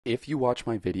If you watch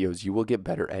my videos, you will get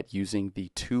better at using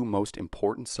the two most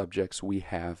important subjects we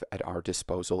have at our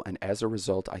disposal, and as a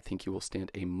result, I think you will stand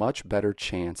a much better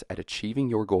chance at achieving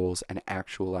your goals and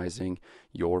actualizing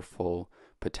your full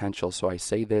potential. So I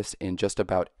say this in just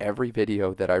about every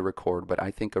video that I record, but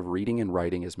I think of reading and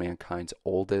writing as mankind's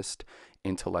oldest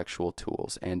intellectual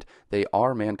tools, and they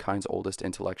are mankind's oldest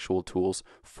intellectual tools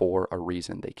for a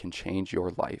reason. They can change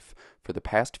your life. For the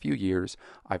past few years,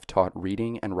 I've taught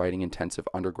reading and writing intensive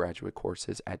undergraduate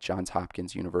courses at Johns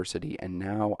Hopkins University, and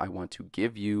now I want to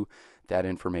give you that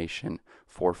information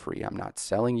for free. I'm not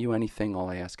selling you anything. All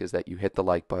I ask is that you hit the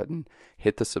like button,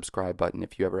 hit the subscribe button.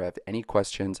 If you ever have any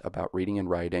questions about reading and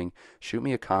writing, shoot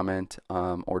me a comment,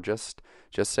 or just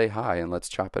say hi and let's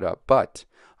chop it up. But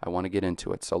I want to get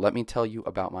into it. So let me tell you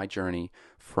about my journey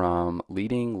from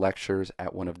leading lectures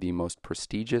at one of the most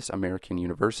prestigious American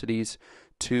universities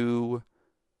to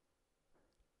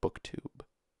Booktube.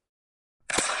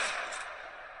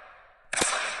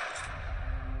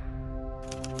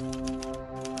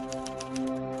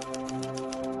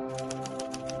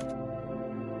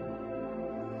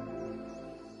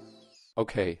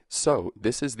 Okay, so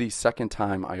this is the second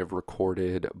time I have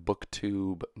recorded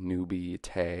Booktube Newbie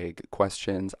tag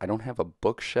questions. I don't have a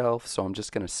bookshelf, so I'm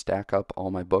just going to stack up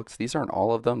all my books. These aren't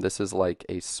all of them. This is like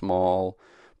a small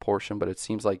portion, but it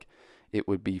seems like it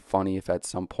would be funny if at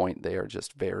some point they are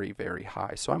just very, very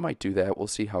high. So I might do that. We'll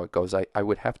see how it goes. I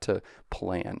would have to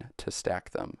plan to stack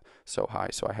them so high,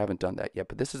 so I haven't done that yet.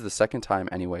 But this is the second time,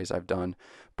 anyways, I've done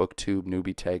Booktube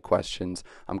Newbie tag questions.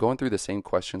 I'm going through the same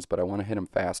questions, but I want to hit them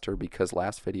faster because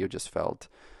last video just felt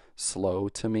slow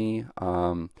to me.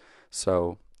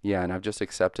 So yeah, and I've just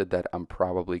accepted that I'm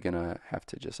probably gonna have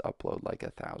to just upload like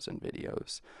 1,000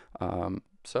 videos.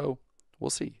 So we'll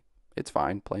see. It's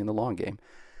fine, playing the long game.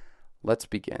 Let's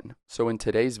begin. So in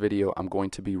today's video, I'm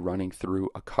going to be running through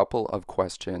a couple of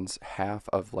questions, half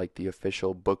of like the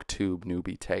official Booktube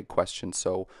Newbie tag questions.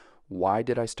 So why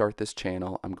did I start this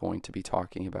channel? I'm going to be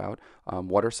talking about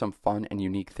what are some fun and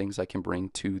unique things I can bring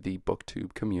to the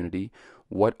Booktube community?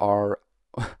 What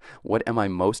am I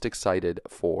most excited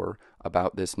for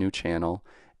about this new channel?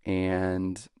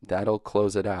 And that'll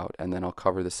close it out, and then I'll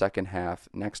cover the second half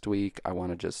next week. I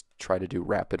want to just try to do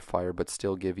rapid fire but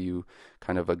still give you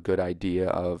kind of a good idea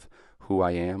of who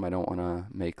I am. I don't want to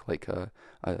make like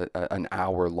an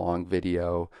hour long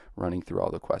video running through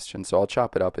all the questions, so I'll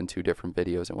chop it up in two different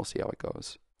videos and we'll see how it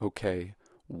goes. Okay,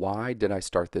 why did I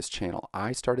start this channel?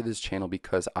 I started this channel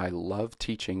because I love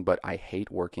teaching, but I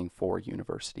hate working for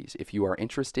universities. If you are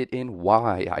interested in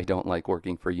why I don't like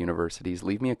working for universities,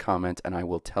 leave me a comment and I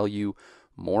will tell you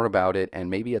more about it. And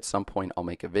maybe at some point I'll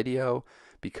make a video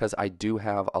because I do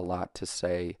have a lot to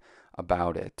say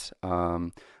about it. I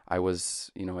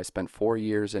spent 4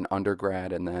 years in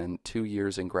undergrad and then 2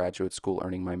 years in graduate school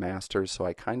earning my master's. So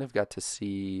I kind of got to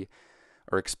see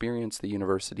or experience the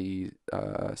university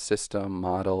system,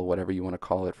 model, whatever you want to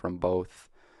call it, from both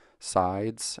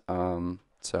sides.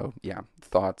 So yeah,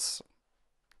 thoughts.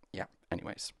 Yeah,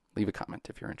 anyways, leave a comment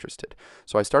if you're interested.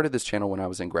 So I started this channel when I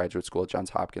was in graduate school at Johns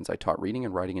Hopkins. I taught reading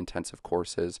and writing intensive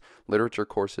courses, literature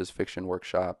courses, fiction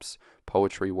workshops,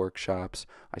 poetry workshops.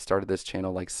 I started this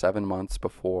channel like 7 months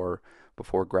before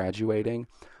graduating.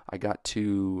 I got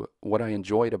to, what I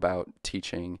enjoyed about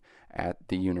teaching at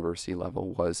the university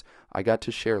level was I got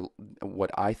to share what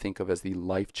I think of as the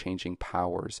life-changing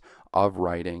powers of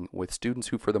writing with students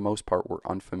who for the most part were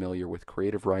unfamiliar with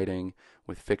creative writing,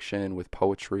 with fiction, with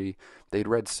poetry. They'd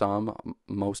read some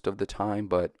most of the time,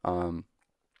 but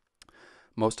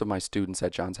most of my students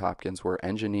at Johns Hopkins were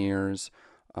engineers.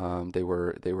 They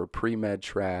were pre-med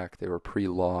track, they were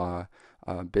pre-law,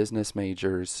 business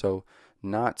majors, so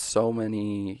not so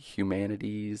many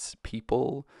humanities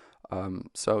people.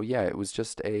 So yeah, it was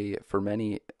just for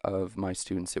many of my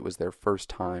students, it was their first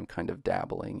time kind of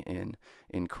dabbling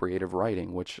in creative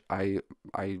writing, which I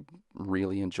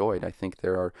really enjoyed. I think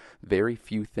there are very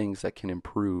few things that can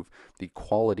improve the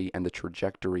quality and the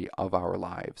trajectory of our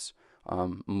lives,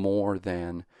 more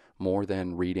than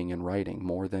reading and writing,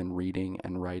 more than reading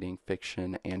and writing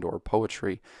fiction and or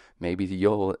poetry. Maybe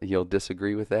you'll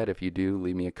disagree with that. If you do,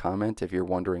 leave me a comment. If you're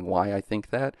wondering why I think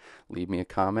that, leave me a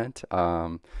comment.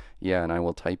 Yeah, and I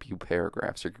will type you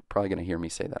paragraphs. You're probably going to hear me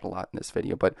say that a lot in this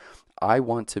video, but I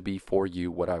want to be for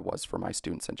you what I was for my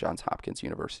students at Johns Hopkins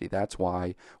University. That's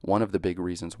why, one of the big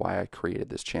reasons why I created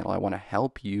this channel. I want to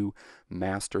help you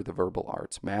master the verbal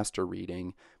arts, master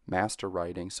reading, master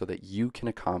writing, so that you can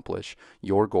accomplish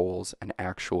your goals and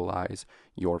actualize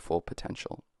your full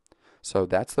potential. So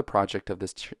that's the project of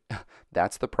this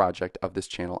that's the project of this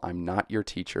channel. I'm not your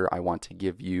teacher. I want to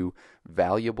give you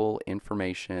valuable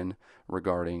information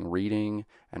regarding reading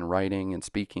and writing and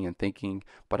speaking and thinking,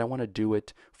 but I want to do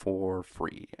it for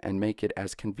free and make it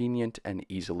as convenient and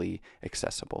easily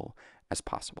accessible as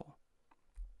possible.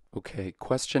 Okay,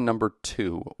 question number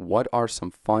 2. What are some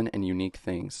fun and unique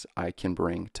things I can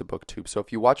bring to Booktube? So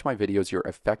if you watch my videos, you're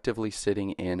effectively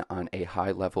sitting in on a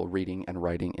high-level reading and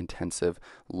writing intensive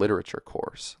literature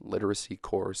course, literacy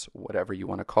course, whatever you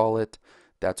want to call it.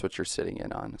 That's what you're sitting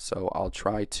in on. So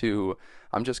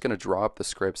I'm just going to draw up the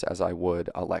scripts as I would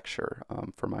a lecture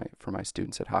for my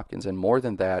students at Hopkins. And more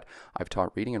than that, I've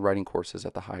taught reading and writing courses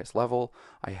at the highest level.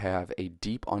 I have a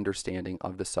deep understanding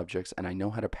of the subjects, and I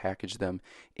know how to package them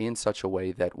in such a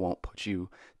way that won't put you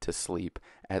to sleep,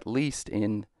 at least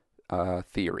in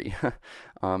theory.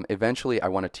 Eventually, I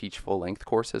want to teach full-length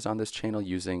courses on this channel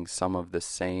using some of the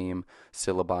same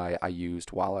syllabi I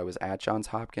used while I was at Johns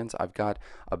Hopkins. I've got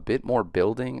a bit more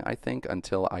building, I think,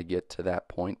 until I get to that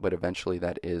point, but eventually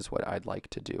that is what I'd like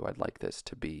to do. I'd like this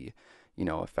to be,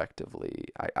 effectively,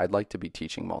 I'd like to be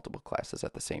teaching multiple classes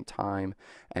at the same time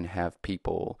and have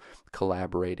people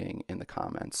collaborating in the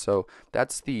comments. So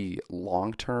that's the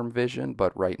long-term vision,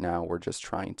 but right now we're just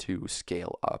trying to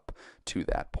scale up to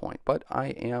that point. But I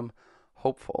am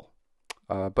hopeful.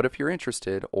 But if you're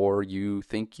interested or you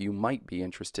think you might be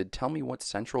interested, tell me what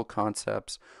central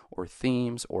concepts or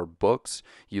themes or books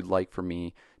you'd like for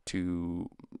me to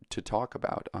talk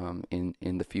about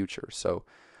in the future. So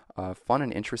fun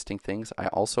and interesting things. I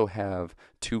also have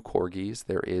 2 corgis.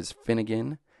 There is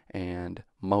Finnegan and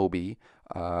Moby.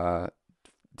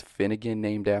 Finnegan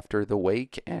named after the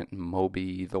wake and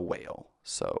Moby the whale.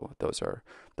 So those are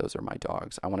my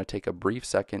dogs. I want to take a brief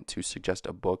second to suggest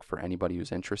a book for anybody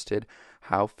who's interested.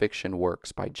 How Fiction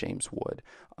Works by James Wood.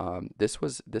 This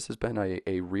has been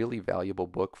a really valuable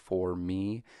book for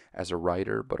me as a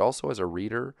writer, but also as a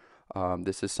reader.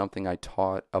 This is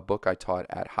a book I taught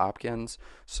at Hopkins.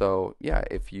 So yeah,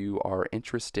 if you are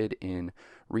interested in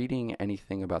reading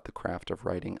anything about the craft of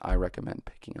writing, I recommend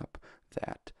picking up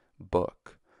that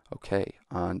book. Okay,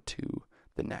 on to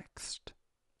the next.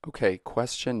 Okay,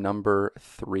 question number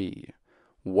 3.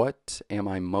 What am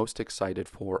I most excited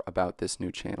for about this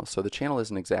new channel? So the channel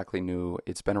isn't exactly new.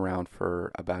 It's been around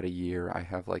for about a year. I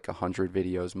have like 100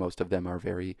 videos. Most of them are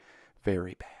very,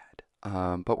 very bad.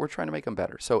 But we're trying to make them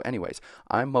better. So anyways,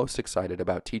 I'm most excited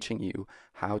about teaching you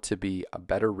how to be a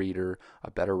better reader,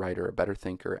 a better writer, a better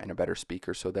thinker, and a better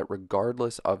speaker, so that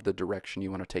regardless of the direction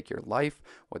you want to take your life,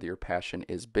 whether your passion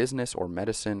is business or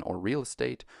medicine or real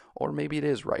estate, or maybe it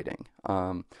is writing,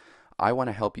 I want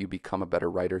to help you become a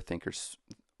better writer,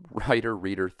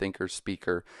 reader, thinker,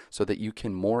 speaker, so that you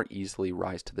can more easily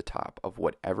rise to the top of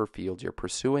whatever field you're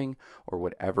pursuing or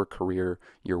whatever career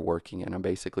you're working in. I'm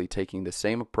basically taking the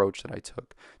same approach that I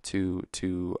took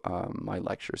to my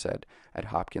lectures at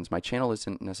Hopkins. My channel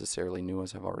isn't necessarily new,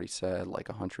 as I've already said, like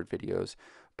 100 videos,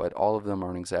 but all of them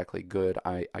aren't exactly good.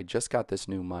 I just got this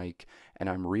new mic, and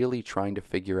I'm really trying to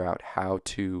figure out how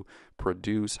to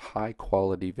produce high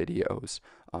quality videos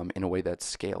in a way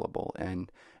that's scalable.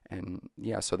 And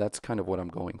yeah, so that's kind of what I'm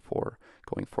going for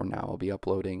now. I'll be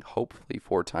uploading hopefully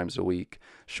 4 times a week.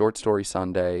 Short Story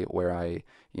Sunday, where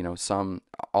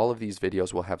all of these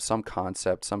videos will have some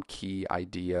concept, some key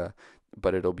idea,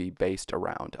 but it'll be based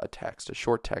around a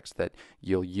short text that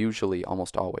you'll usually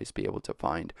almost always be able to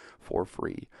find for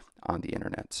free on the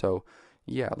internet. So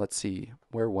yeah, let's see,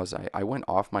 where was I? I went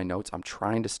off my notes. I'm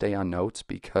trying to stay on notes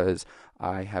because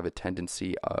I have a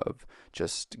tendency of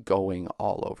just going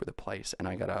all over the place, and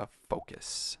I gotta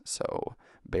focus, so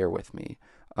bear with me.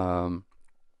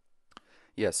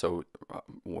 Yeah, so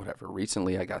whatever.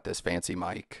 Recently, I got this fancy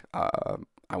mic.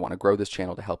 I want to grow this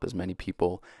channel to help as many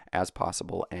people as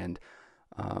possible, and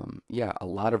yeah, a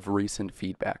lot of recent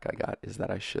feedback I got is that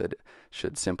I should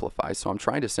simplify. So I'm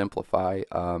trying to simplify.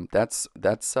 That's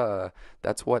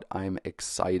what I'm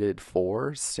excited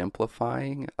for,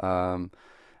 simplifying.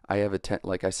 I have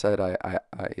like I said, I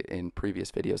in previous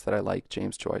videos that I like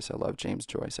James Joyce. I love James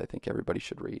Joyce. I think everybody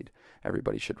should read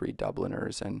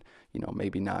Dubliners, and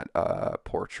maybe not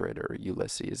Portrait or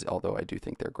Ulysses, although I do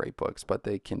think they're great books, but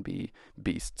they can be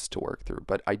beasts to work through.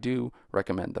 But I do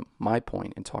recommend them. My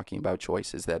point in talking about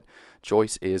Joyce is that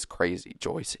Joyce is crazy.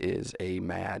 Joyce is a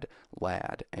mad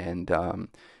lad, and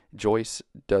Joyce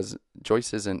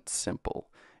isn't simple.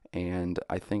 And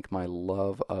I think my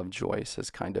love of Joyce has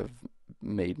kind of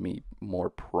made me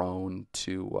more prone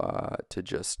to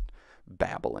just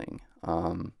babbling.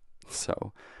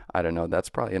 So I don't know. That's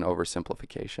probably an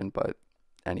oversimplification, but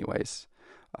anyways,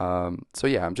 So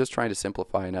yeah, I'm just trying to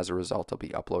simplify, and as a result, I'll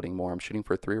be uploading more. I'm shooting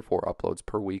for 3 or 4 uploads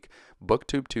per week.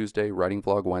 Booktube Tuesday, writing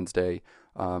vlog Wednesday,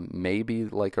 maybe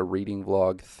like a reading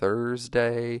vlog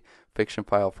Thursday, fiction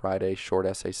file Friday, short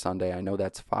essay Sunday. I know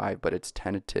that's 5, but it's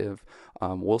tentative.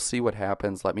 We'll see what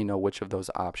happens. Let me know which of those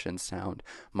options sound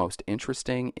most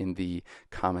interesting in the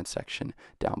comment section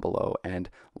down below. And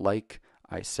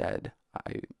I said,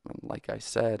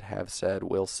 have said,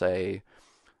 will say,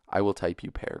 I will type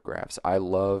you paragraphs. I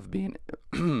love being.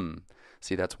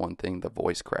 See, that's one thing. The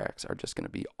voice cracks are just going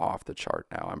to be off the chart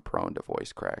now. I'm prone to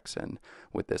voice cracks, and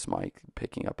with this mic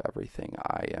picking up everything,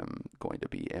 I am going to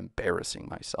be embarrassing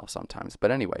myself sometimes.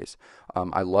 But anyways,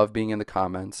 I love being in the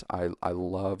comments. I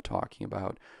love talking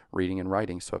about reading and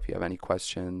writing. So if you have any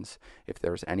questions, if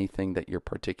there's anything that you're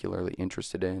particularly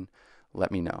interested in,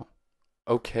 let me know.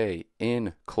 Okay,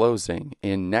 in closing,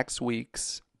 in next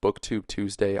week's Booktube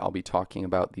Tuesday, I'll be talking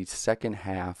about the second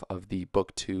half of the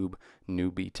Booktube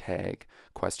Newbie tag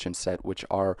question set, which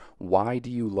are: why do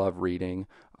you love reading?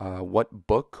 What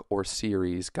book or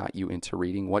series got you into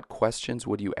reading? What questions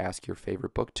would you ask your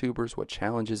favorite booktubers? What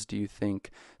challenges do you think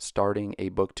starting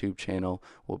a booktube channel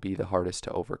will be the hardest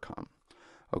to overcome?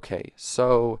 Okay,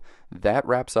 so that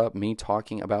wraps up me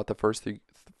talking about the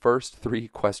first three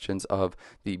questions of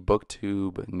the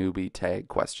Booktube Newbie tag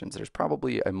questions. There's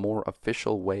probably a more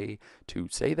official way to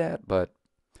say that, but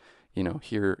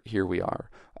here we are.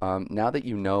 Now that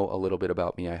you know a little bit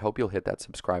about me, I hope you'll hit that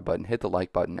subscribe button, hit the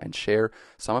like button, and share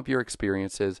some of your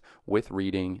experiences with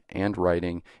reading and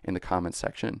writing in the comment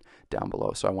section down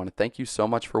below. So I want to thank you so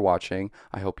much for watching.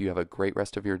 I hope you have a great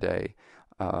rest of your day.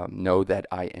 Know that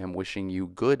I am wishing you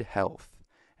good health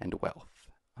and wealth.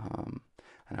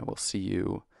 And I will see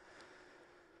you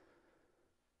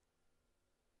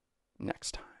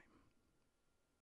next time.